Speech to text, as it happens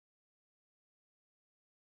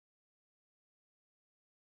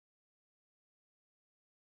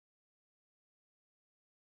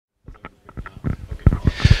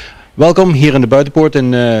Welkom hier in de Buitenpoort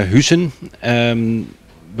in Huissen.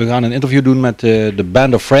 We gaan een interview doen met de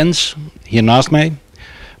Band of Friends, hier naast mij.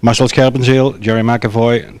 Marcel Scherpenzeel, Gerry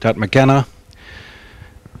McAvoy, Mckenna.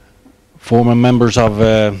 Former members of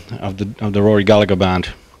the Rory Gallagher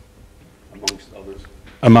Band.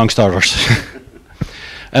 Amongst others.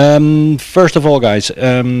 First of all, guys,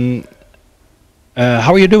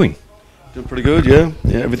 how are you doing? Doing pretty good, yeah.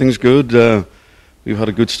 Yeah, everything's good. We've had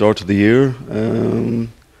a good start to the year.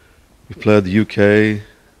 We played the UK. I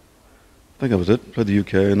think that was it. Played the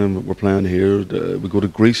UK, and then we're playing here. We go to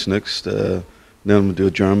Greece next. Then we do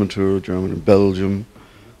a German tour, German and Belgium.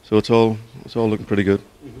 So it's all looking pretty good.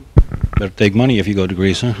 Better take money if you go to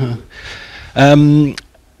Greece, huh?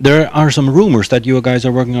 There are some rumors that you guys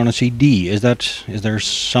are working on a CD. Is there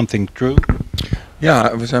something true?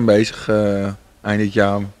 Ja, we zijn bezig eind dit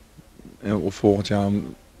jaar of volgend jaar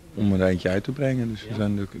om er eentje uit te brengen. Dus we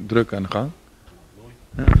zijn druk aan de gang.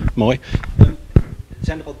 Ja. Mooi.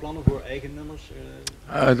 Zijn er al plannen voor eigen nummers?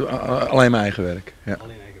 Alleen mijn eigen werk. Ja.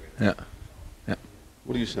 Alleen eigen werk. Ja. Ja.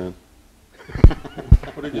 What are you saying?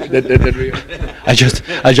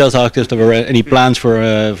 I just asked if there were any plans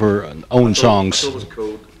for own songs.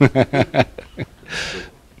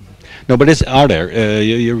 No, but are there?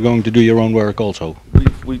 You're going to do your own work also.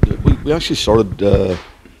 We actually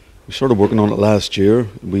started working on it last year.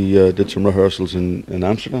 We did some rehearsals in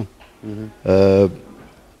Amsterdam. Mm-hmm.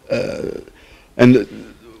 And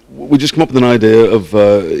we just come up with an idea of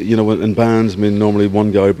in bands. I mean, normally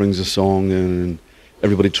one guy brings a song and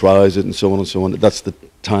everybody tries it and so on and so on. That's the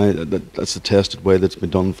that's the tested way that's been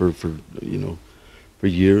done for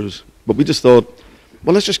years. But we just thought,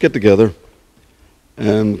 well, let's just get together.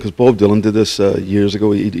 Because Bob Dylan did this years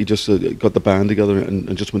ago. He just got the band together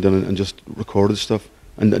and just went in and just recorded stuff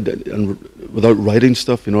and without writing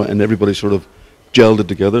stuff, and everybody sort of gelled it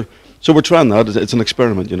together. So we're trying that. It's an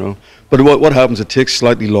experiment, But what happens? It takes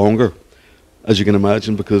slightly longer, as you can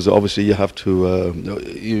imagine, because obviously you have to.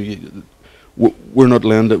 We're not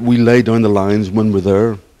landed. We lay down the lines when we're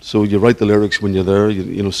there. So you write the lyrics when you're there,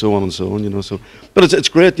 so on and so on, So, but it's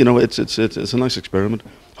great, It's a nice experiment.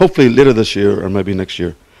 Hopefully later this year or maybe next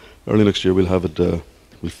year, early next year, we'll have it.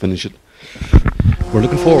 We'll finish it. We're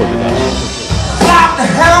looking forward to that.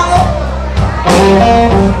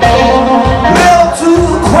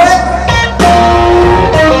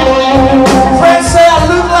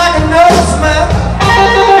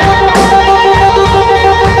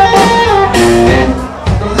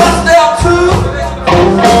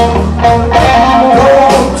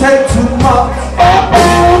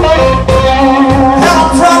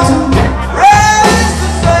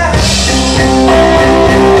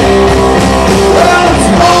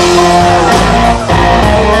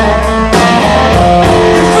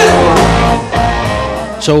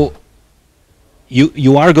 So,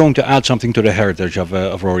 you are going to add something to the heritage of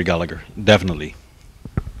Rory Gallagher, definitely.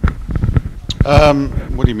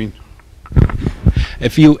 What do you mean?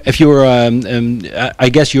 If you're, I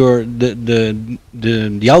guess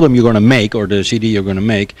the album you're going to make or the CD you're going to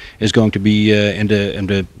make is going to be in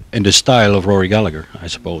the style of Rory Gallagher, I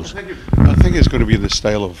suppose. I think it's going to be in the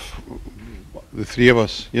style of the three of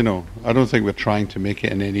us. I don't think we're trying to make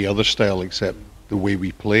it in any other style except the way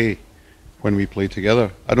we play. When we play together,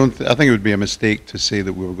 I think it would be a mistake to say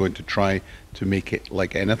that we were going to try to make it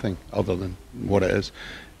like anything other than what it is.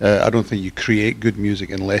 I don't think you create good music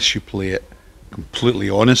unless you play it completely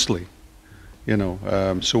honestly,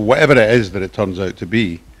 So whatever it is that it turns out to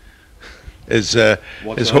be, is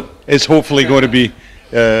hopefully going to be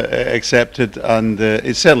accepted, and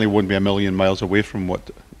it certainly won't be a million miles away from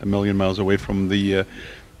the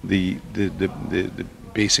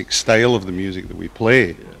basic style of the music that we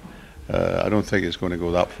play. I don't think it's going to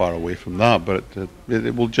go that far away from that, but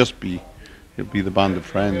it will just be, it'll be the Band of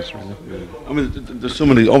Friends. Really. I mean, there's so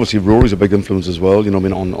many. Obviously, Rory's a big influence as well.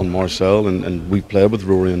 On Marcel, and we play with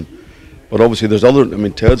Rory, but obviously there's other. I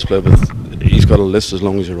mean, Ted's played with. He's got a list as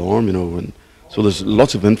long as your arm, and so there's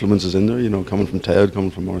lots of influences in there. Coming from Ted,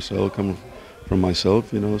 coming from Marcel, coming from myself.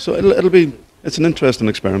 So it's an interesting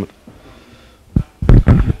experiment.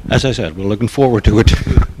 As I said, we're looking forward to it,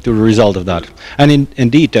 to the result of that. And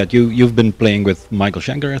indeed, Ted, you've been playing with Michael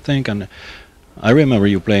Schenker, I think, and I remember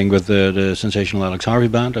you playing with the sensational Alex Harvey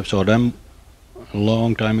band. I saw them a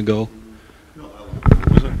long time ago.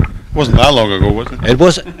 Was it? Wasn't that long ago, was it? It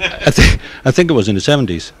was. I think it was in the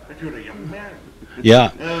 70s. But you were a young man.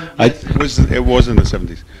 Yeah. It was in the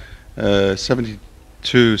 70s.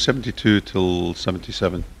 72 till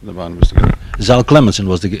 77, the band was together. Zal Clemenson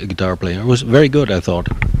was the guitar player. It was very good, I thought.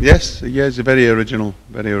 Yes, he's a very original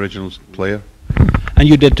player. And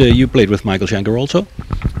you played with Michael Schenker also?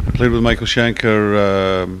 Played with Michael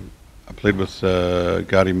Schenker played with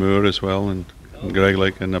Gary Moore as well, and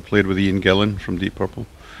Greg and I played with Ian Gillan from Deep Purple.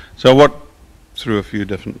 So I worked through a few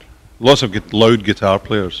different, lots of loud guitar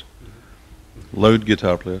players. Loud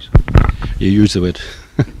guitar players. You're used to it.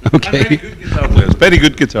 Okay. And very good guitar players. Very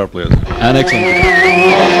good guitar players. And excellent.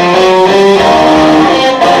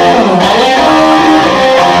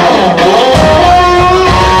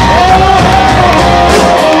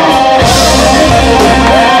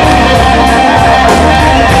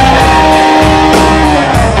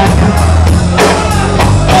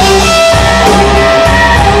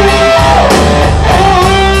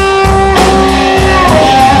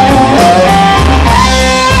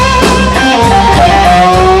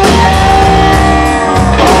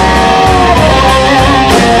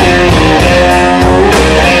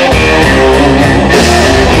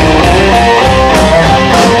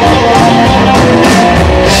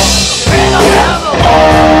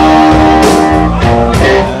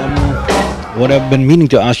 What I've been meaning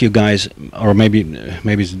to ask you guys, or maybe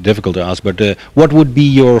it's difficult to ask, but what would be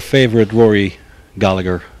your favorite Rory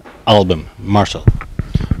Gallagher album, Marcel?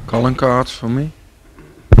 Calling Cards for me.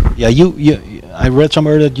 Yeah, I read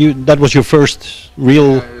somewhere that that was your first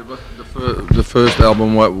real. Yeah, it was the first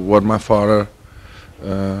album what my father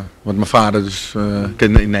dus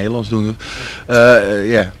in Nederlands doen.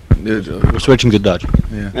 Ja. We're switching to Dutch.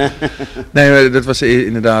 Ja. Nee, dat was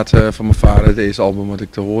inderdaad van mijn vader het eerste album wat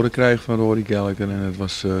ik te horen kreeg van Rory Gallagher en het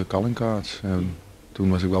was Calling Cards. En toen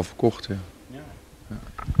was ik wel verkocht. Ja.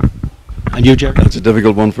 And you, Gerry? That's a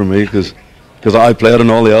difficult one for me because I played on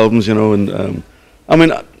all the albums, you know, and I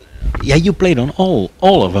mean, yeah, you played on all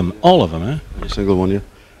of them, eh? every single one, yeah.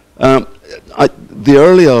 The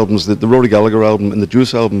early albums, the Rory Gallagher album and the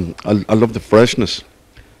Juice album, I love the freshness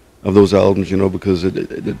of those albums, you know, because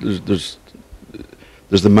there's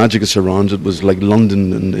the magic that surrounds it. It was like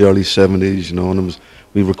London in the early 70s, you know, and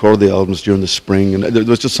we recorded the albums during the spring, and there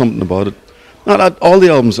was just something about it. All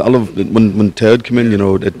the albums, I love when Ted came in, you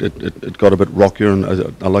know, it got a bit rockier, and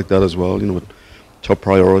I like that as well, you know, with Top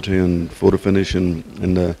Priority and Photo Finish,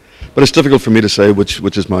 but it's difficult for me to say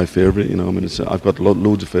which is my favourite, you know. I mean, I've got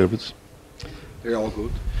loads of favourites. They're all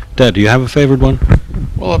good. Ted, do you have a favourite one?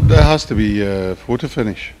 Well, there has to be Photo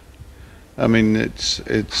Finish. I mean,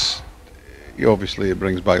 obviously it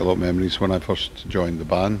brings back a lot of memories when I first joined the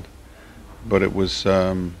band, but it was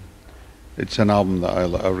it's an album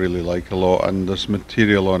that I really like a lot, and there's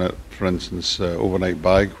material on it, for instance, Overnight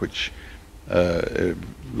Bag, which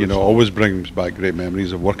you know, always brings back great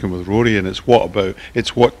memories of working with Rory, and it's what the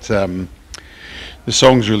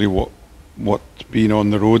song's really what being on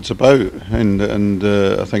the road's about, and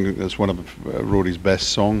I think it's one of Rory's best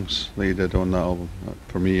songs that he did on that album.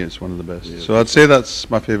 For me, it's one of the best. Yeah. So I'd say that's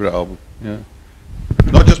my favourite album. Yeah,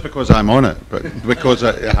 not just because I'm on it, but because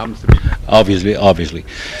it happens to be. Obviously.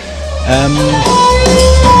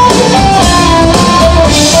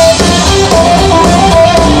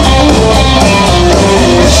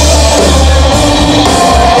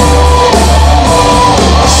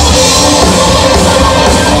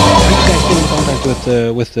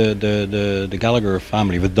 With the Gallagher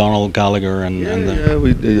family, with Donald Gallagher and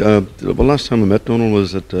well, last time I met Donald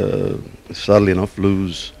was at sadly enough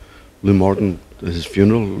Lou Martin, his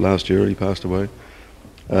funeral last year. He passed away.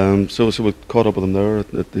 So we caught up with him there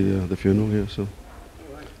at the funeral. Yeah. So.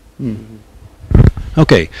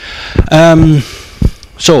 Okay.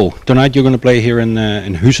 So tonight you're going to play here in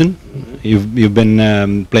Huissen. You've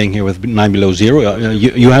been playing here with 9 Below Zero.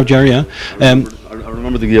 You have, Gerry, yeah? I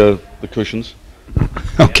remember the cushions.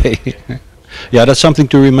 Okay. Yeah, that's something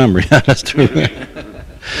to remember. Yeah, that's true.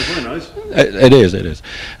 It's very nice. It is.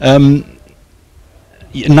 9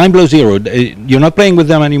 Below Zero. You're not playing with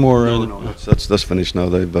them anymore. No, that's finished now.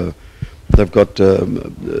 They've got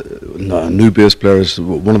new bass players.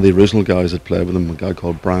 One of the original guys that played with them, a guy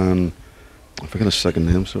called Brian. I forget his second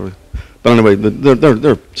name. Sorry. But anyway,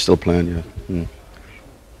 they're still playing. Yeah. Mm.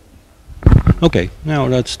 Okay, now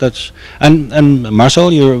that's and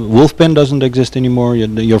Marcel, your Wolfpen doesn't exist anymore.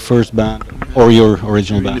 Your first band or your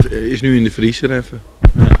original band is nu in de vriezer even.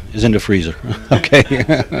 Yeah, is in the freezer. Okay.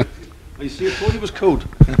 You see, I thought he was cold.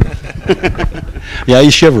 Yeah,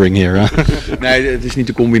 he's shivering here. Huh? Nee, het is niet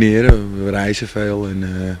te combineren. We reizen veel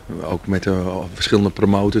en ook met verschillende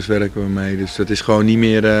promotors werken we mee. Dus dat is gewoon niet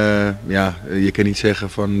meer, ja, je kan niet zeggen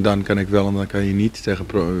van dan kan ik wel en dan kan je niet.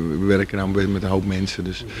 We werken nou met een hoop mensen.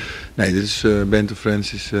 Dus nee, dit is Band of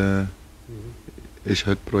Friends is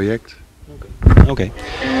het project. Okay.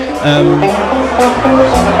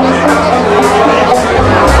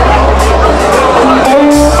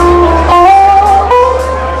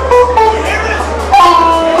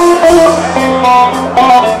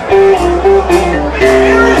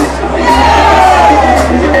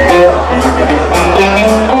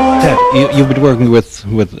 you've been working with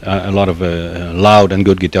a lot of loud and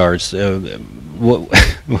good guitars.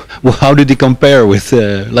 How did he compare with,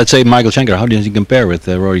 let's say, Michael Schenker? How did he compare with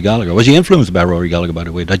Rory Gallagher? Was he influenced by Rory Gallagher, by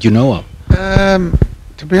the way, that you know of?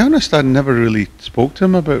 To be honest, I never really spoke to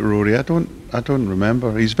him about Rory. I don't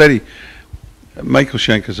remember. Michael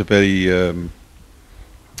Schenker's a very.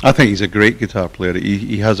 I think he's a great guitar player.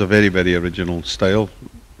 He has a very, very original style,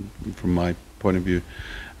 from my point of view.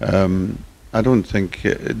 I don't think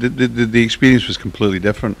the experience was completely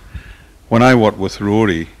different. When I worked with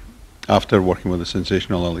Rory, after working with the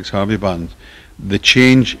Sensational Alex Harvey band, the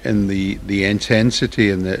change in the intensity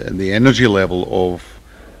and the energy level of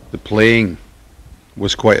the playing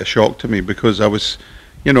was quite a shock to me, because I was,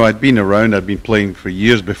 I'd been around, I'd been playing for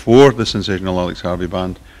years before the Sensational Alex Harvey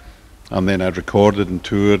band, and then I'd recorded and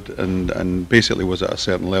toured and basically was at a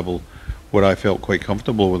certain level where I felt quite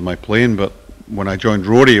comfortable with my playing. But when I joined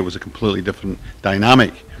Rory, it was a completely different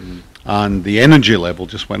dynamic, and the energy level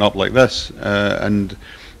just went up like this. And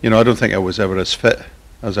I don't think I was ever as fit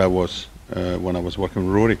as I was when I was working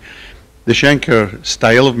with Rory. The Schenker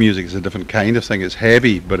style of music is a different kind of thing. It's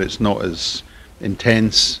heavy, but it's not as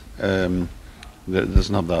intense. It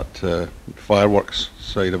doesn't have that fireworks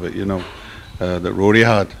side of it, that Rory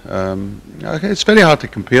had. It's very hard to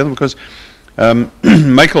compare them, because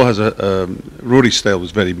Michael has Rory's style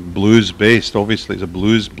was very blues based. Obviously, it's a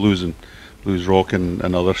blues and blues rock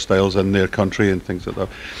and other styles in their country and things like that.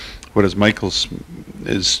 Whereas Michael's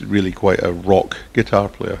is really quite a rock guitar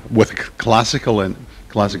player with classical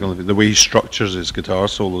the way he structures his guitar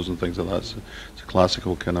solos and things like that. It's a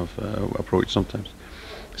classical kind of approach sometimes.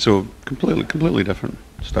 So completely different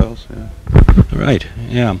styles. Yeah. Right.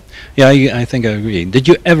 Yeah. Yeah. I think I agree. Did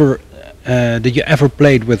you ever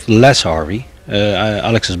play with Les Harvey,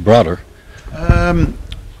 Alex's brother?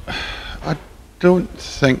 I don't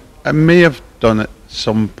think. I may have done at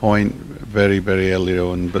some point very, very early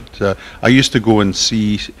on, but I used to go and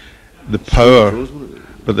see the Power.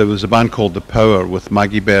 But there was a band called the Power with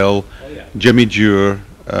Maggie Bell, Jimmy Dewar,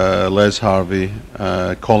 Les Harvey,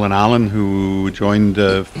 Colin Allen, who joined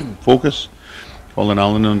Focus. Colin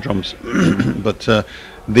Allen on drums. But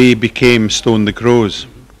they became Stone the Crows.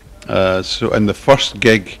 And the first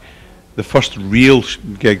real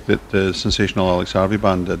gig that the Sensational Alex Harvey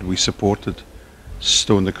band did, we supported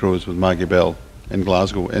Stone the Crows with Maggie Bell in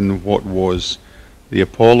Glasgow in what was the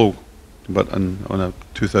Apollo, but on a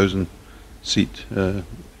 2,000 seat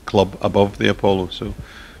club above the Apollo. So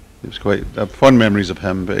it was quite fond memories of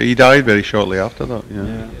him, but he died very shortly after that.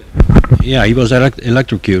 Yeah, he was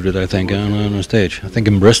electrocuted, I think, on a stage. I think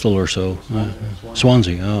in Bristol or so.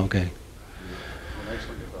 Swansea. Oh, okay.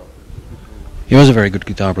 He was a very good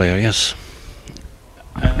guitar player. Yes.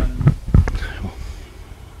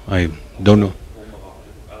 I don't know.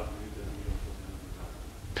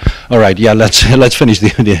 All right. Yeah. Let's finish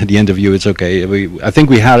the interview. It's okay. I think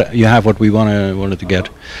you have what we wanted to get.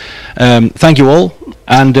 Thank you all,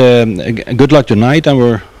 and good luck tonight. And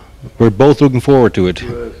we're both looking forward to it.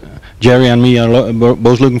 Gerry and me are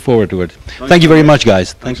both looking forward to it. Thank you very much,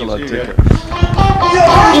 guys. Thanks a lot. Take care.